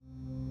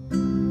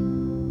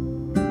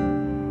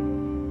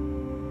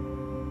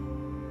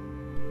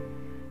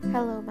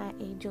Hello, my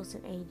angels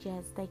and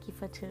angels. Thank you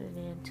for tuning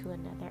in to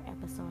another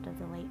episode of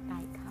the Late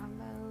Night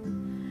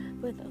Convo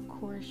with, of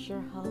course,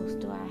 your host.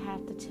 Do I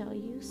have to tell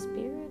you,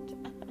 Spirit?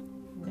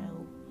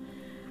 No.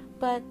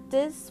 But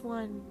this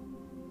one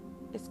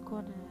is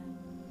going to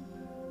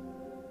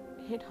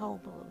hit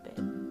home a little bit.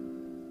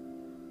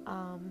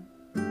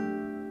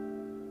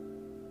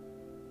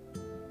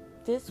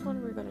 This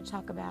one we're going to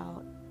talk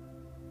about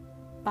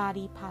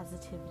body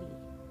positivity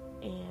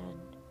and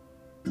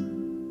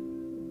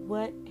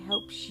what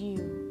helps you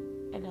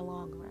in the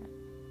long run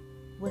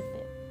with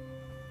it.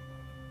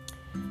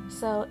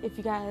 So if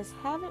you guys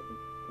haven't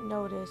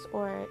noticed,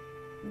 or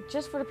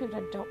just for the people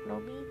that don't know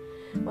me,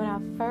 when I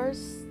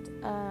first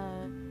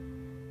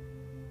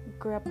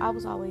grew up, I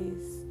was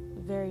always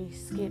very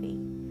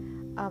skinny.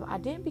 I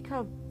didn't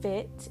become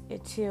fit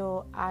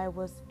until I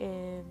was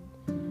in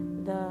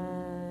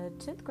the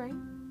 10th grade,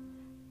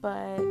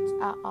 but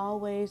I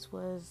always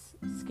was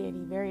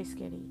skinny, very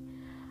skinny.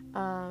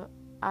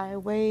 I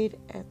weighed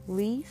at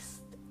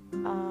least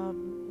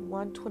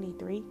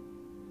 123,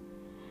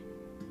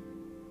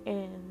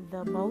 and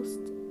the most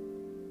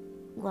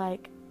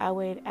I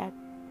weighed at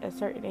a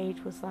certain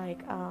age was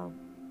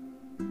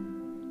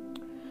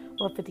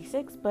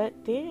 156. But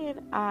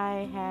then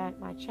I had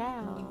my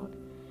child,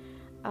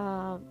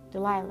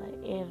 Delilah,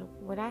 and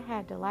when I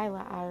had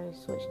Delilah, I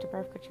switched to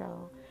birth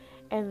control,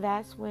 and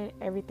that's when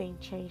everything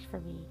changed for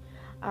me.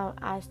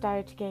 I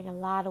started to gain a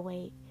lot of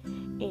weight,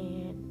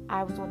 and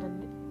I was on the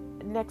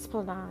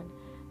Nexplanon,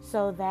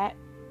 so that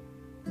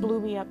blew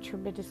me up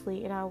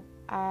tremendously, and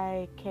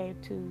I came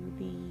to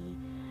the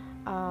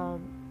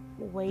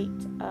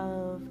weight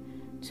of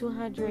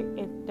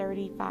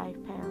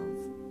 235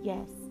 pounds.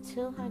 Yes,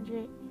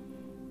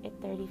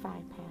 235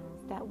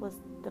 pounds. That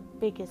was the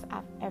biggest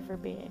I've ever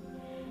been,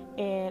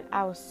 and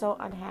I was so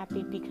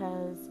unhappy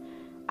because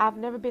I've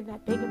never been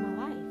that big in my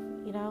life.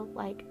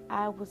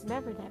 I was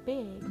never that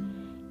big,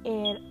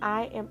 and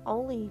I am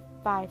only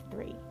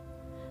 5'3".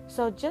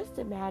 So just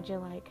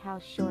imagine how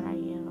short I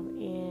am,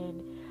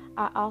 and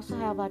I also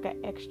have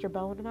an extra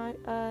bone in my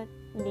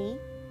knee.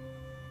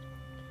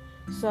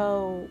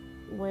 So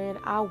when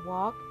I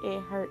walk,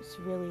 it hurts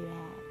really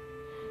bad.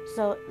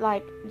 So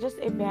just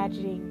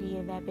imagining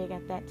being that big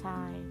at that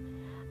time,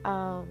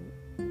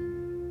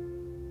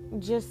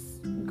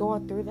 just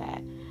going through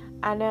that.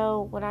 I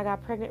know when I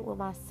got pregnant with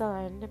my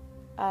son,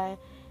 I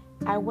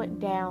went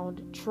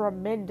down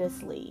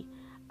tremendously.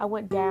 I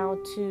went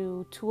down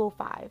to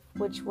 205,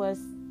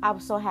 I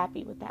was so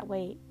happy with that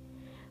weight.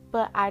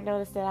 But I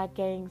noticed that I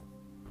gained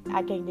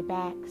it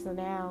back. So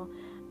now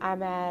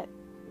I'm at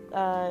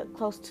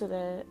close to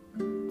the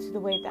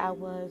weight that I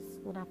was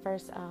when I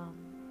first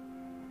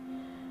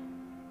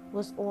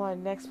was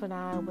on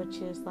Nexplanon, which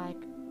is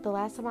the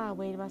last time I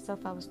weighed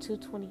myself, I was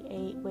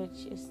 228,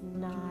 which is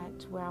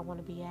not where I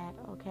want to be at,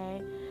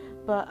 okay?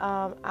 But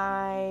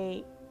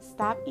I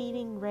stopped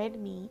eating red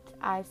meat.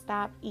 I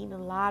stopped eating a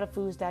lot of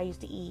foods that I used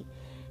to eat,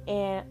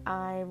 and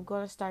I'm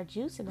going to start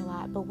juicing a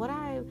lot. But what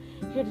I'm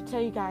here to tell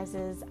you guys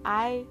is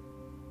I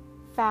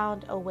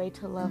found a way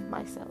to love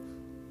myself.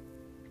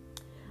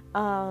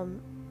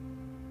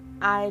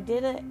 I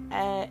did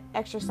an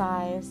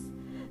exercise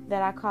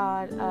that I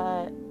called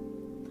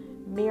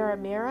Mirror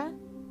Mirror,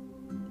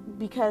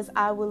 because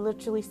I would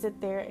literally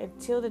sit there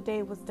until the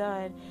day was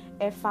done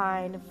and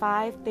find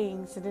 5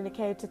 things, and then it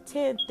came to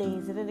 10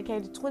 things, and then it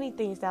came to 20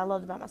 things that I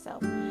loved about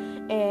myself.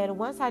 And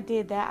once I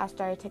did that, I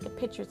started taking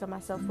pictures of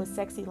myself with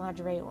sexy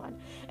lingerie on.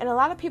 And a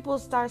lot of people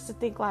starts to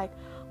think why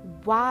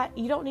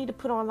you don't need to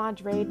put on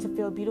lingerie to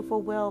feel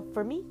beautiful. Well,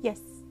 for me,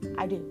 yes,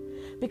 I do,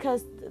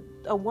 because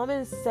a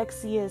woman's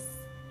sexiest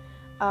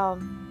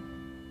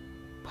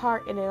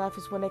part in their life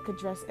is when they could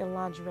dress in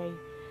lingerie.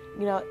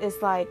 It's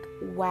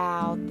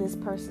wow, this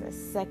person is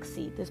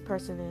sexy. This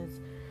person is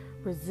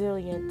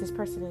resilient. This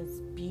person is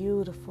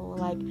beautiful.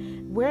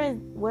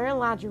 Wearing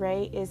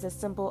lingerie is a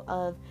symbol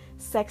of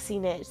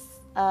sexiness,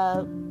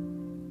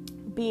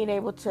 being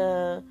able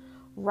to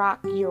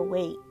rock your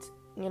weight,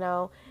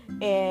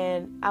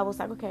 And I was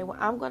okay, well,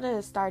 I'm going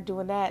to start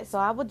doing that. So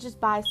I would just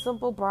buy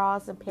simple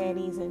bras and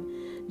panties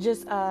and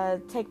just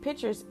take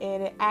pictures,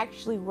 and it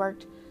actually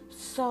worked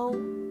so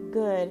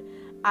good.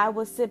 I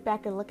would sit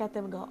back and look at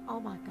them and go, oh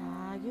my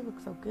God, you look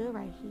so good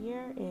right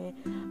here. And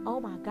oh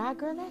my God,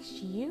 girl, that's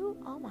you.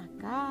 Oh my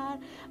God.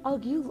 Oh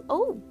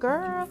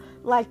girl.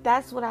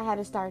 That's what I had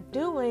to start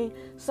doing.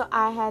 So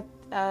I had,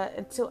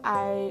 until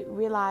I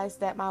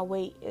realized that my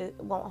weight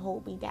won't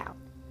hold me down.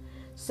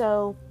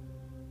 So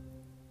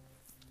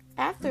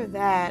after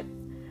that,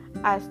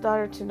 I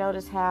started to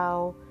notice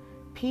how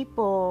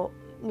people,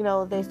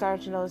 they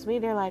started to notice me.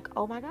 They're like,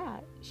 oh my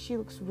God, she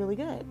looks really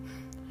good.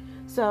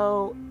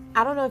 So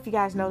I don't know if you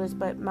guys noticed,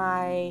 but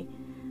my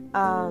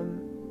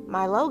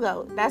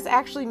logo, that's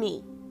actually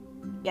me.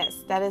 Yes,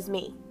 that is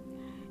me.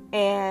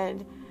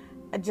 And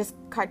just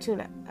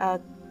cartoonized,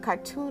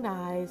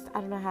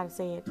 I don't know how to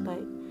say it,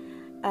 but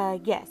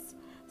yes.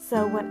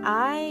 So when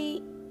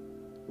I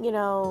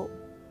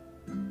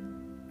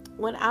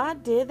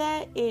did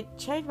that, it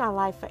changed my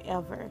life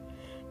forever.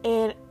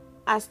 And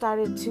I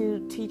started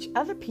to teach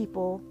other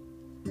people,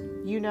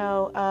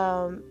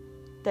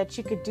 that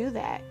you could do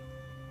that.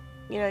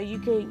 You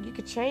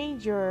could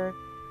change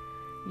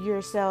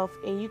yourself,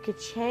 and you could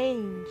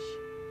change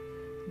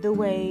the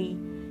way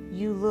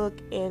you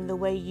look and the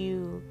way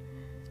you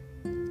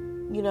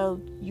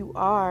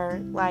are.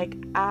 Like,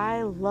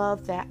 I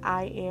love that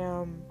I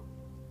am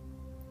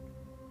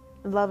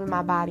loving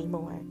my body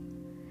more.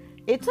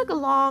 It took a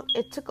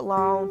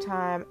long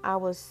time. I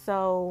was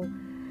so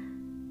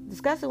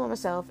disgusted with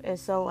myself, and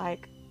so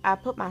like I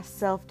put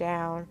myself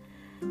down,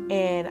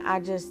 and I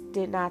just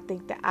did not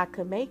think that I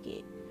could make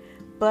it.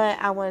 But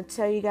I want to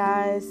tell you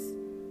guys,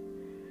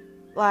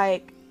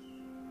 like,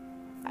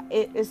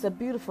 it's a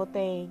beautiful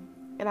thing.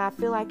 And I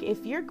feel like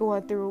if you're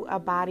going through a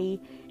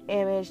body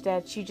image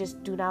that you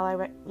just do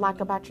not like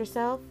about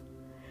yourself,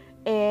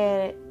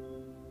 and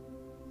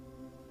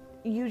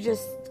you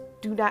just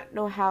do not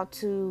know how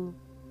to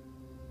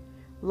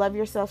love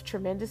yourself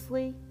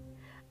tremendously,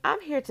 I'm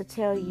here to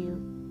tell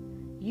you,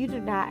 you do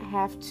not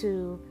have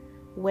to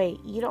wait.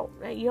 You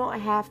don't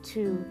have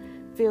to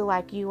feel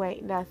like you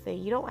ain't nothing.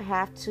 You don't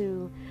have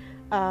to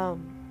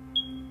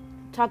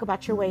talk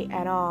about your weight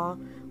at all.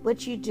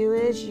 What you do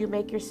is you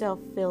make yourself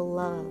feel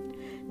loved.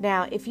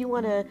 Now, if you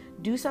want to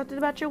do something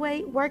about your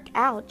weight, work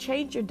out,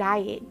 change your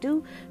diet,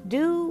 do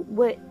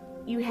what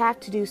you have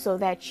to do so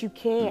that you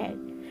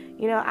can.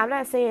 I'm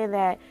not saying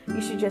that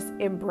you should just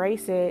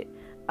embrace it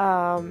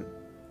and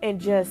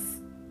just,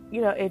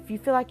 if you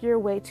feel like you're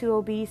way too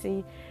obese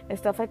and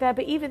stuff like that.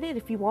 But even then,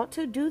 if you want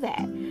to, do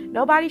that.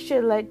 Nobody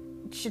should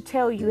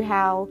tell you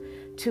how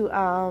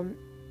to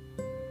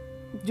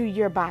do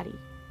your body.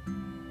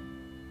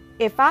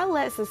 If I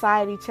let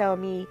society tell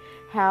me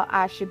how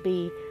I should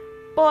be,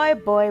 boy,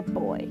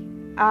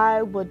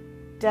 I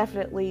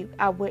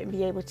wouldn't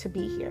be able to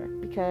be here,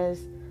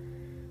 because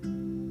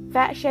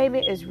fat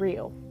shaming is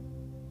real.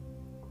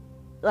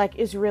 Like,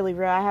 it's really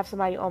real. I have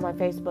somebody on my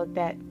Facebook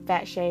that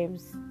fat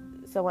shames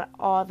someone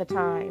all the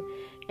time.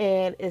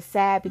 And it's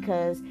sad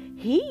because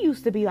he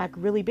used to be like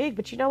really big,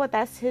 but you know what?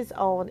 That's his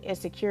own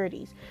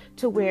insecurities,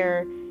 to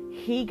where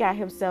he got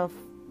himself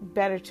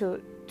better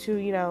to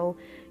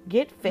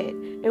get fit,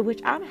 in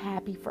which I'm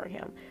happy for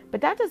him.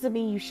 But that doesn't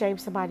mean you shame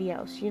somebody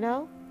else,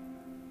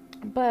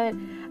 But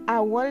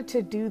I wanted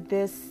to do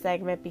this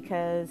segment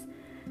because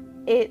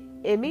it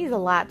means a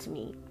lot to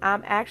me.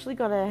 I'm actually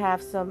going to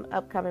have some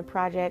upcoming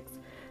projects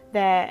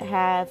that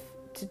have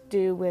to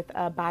do with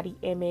body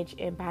image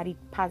and body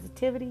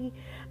positivity.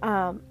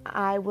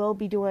 I will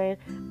be doing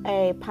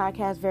a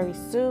podcast very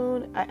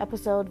soon, an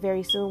episode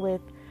very soon,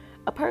 with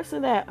a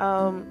person that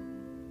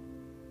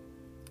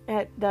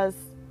does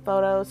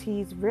photos.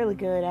 He's really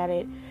good at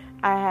it.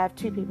 I have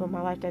two people in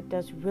my life that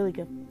does really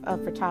good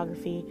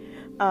photography,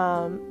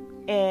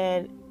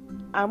 and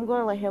I'm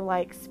going to let him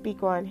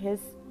speak on his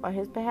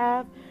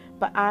behalf.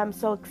 But I'm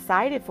so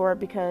excited for it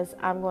because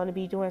I'm going to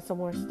be doing some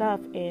more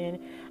stuff, and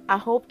I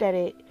hope that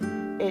it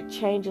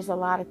changes a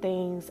lot of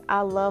things.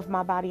 I love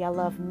my body. I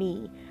love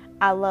me.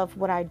 I love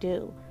what I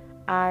do.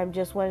 I'm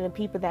just one of the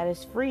people that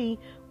is free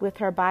with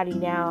her body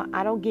now.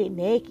 I don't get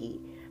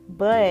naked,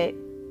 but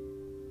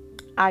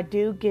I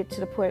do get to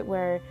the point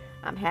where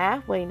I'm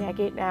halfway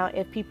naked. Now,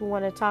 if people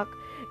want to talk,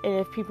 and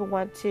if people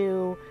want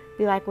to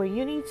be like, well,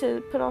 you need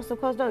to put on some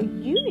clothes. No,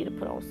 you need to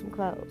put on some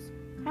clothes.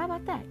 How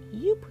about that?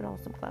 You put on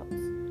some clothes.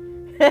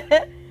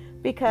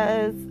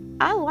 Because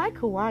I like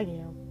who I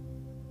am.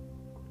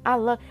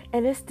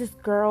 And it's this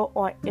girl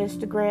on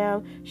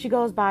Instagram. She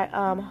goes by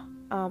I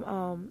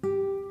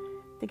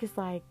think it's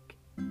like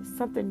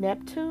something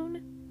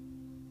Neptune.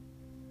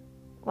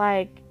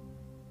 Like,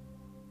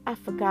 I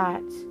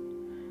forgot.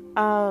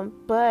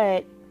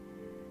 But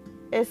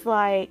it's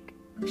like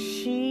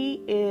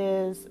she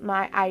is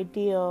my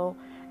ideal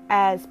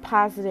as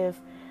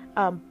positive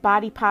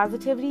body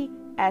positivity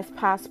as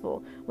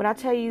possible. When I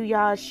tell you,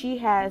 y'all, she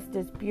has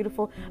this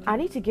beautiful, I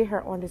need to get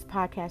her on this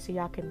podcast so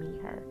y'all can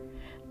meet her.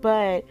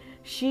 But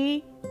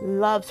she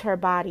loves her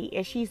body,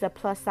 and she's a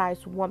plus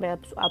size woman,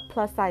 a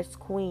plus size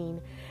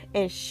queen.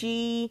 And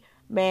she,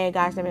 man,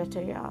 guys, let me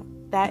tell y'all,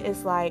 that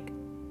is like,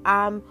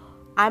 I'm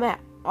at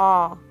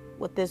awe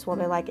with this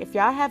woman. Like, if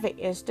y'all have an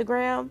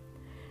Instagram,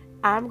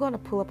 I'm going to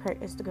pull up her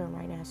Instagram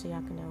right now so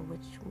y'all can know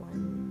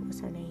what's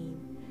her name,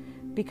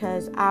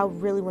 because I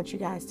really want you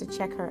guys to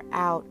check her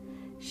out.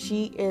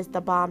 She is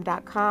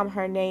thebomb.com.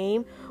 Her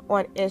name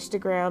on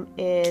Instagram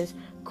is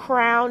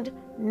Crowned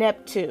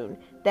Neptune.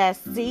 That's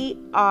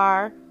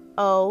CROWNEDNEPTUNE.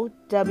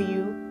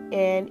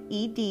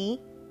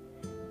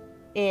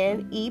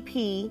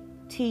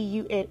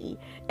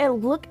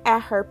 And look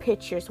at her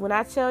pictures. When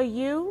I tell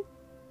you,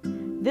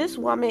 this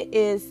woman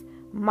is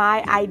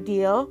my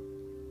ideal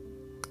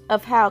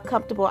of how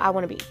comfortable I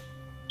want to be.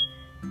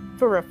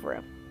 For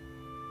real.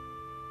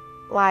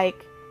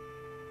 Like,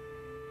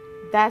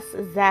 that's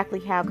exactly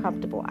how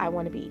comfortable I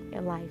want to be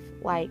in life.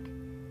 Like,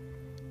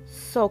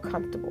 so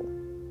comfortable.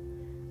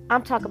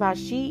 I'm talking about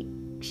she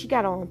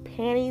got on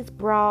panties,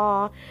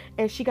 bra,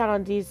 and she got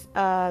on these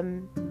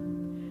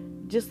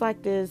just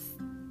like this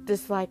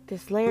this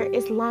layer.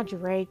 It's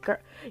lingerie, girl.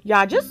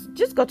 Y'all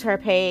just go to her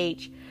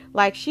page.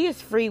 Like, she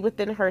is free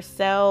within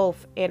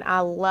herself, and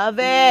I love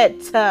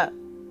it.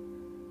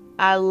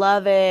 I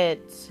love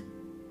it.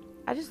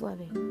 I just love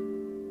it.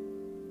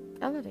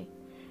 I love it.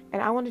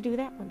 And I want to do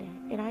that one day.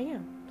 And I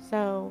am.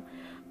 So,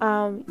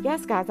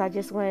 yes, guys, I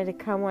just wanted to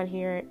come on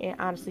here and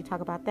honestly talk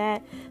about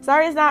that.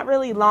 Sorry it's not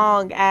really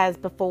long as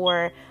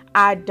before.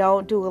 I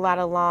don't do a lot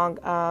of long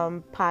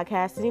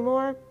podcasts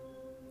anymore,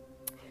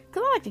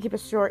 because I like to keep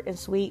it short and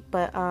sweet.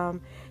 But,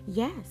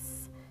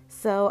 yes.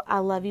 So, I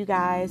love you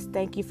guys.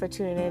 Thank you for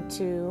tuning in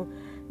to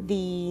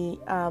the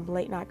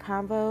Late Night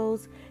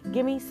Convos.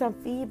 Give me some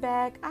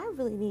feedback. I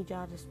really need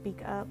y'all to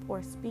speak up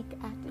or speak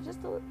active,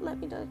 just to let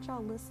me know that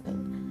y'all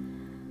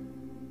listening.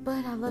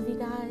 But I love you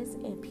guys,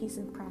 and peace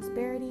and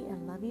prosperity,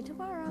 and love you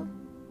tomorrow.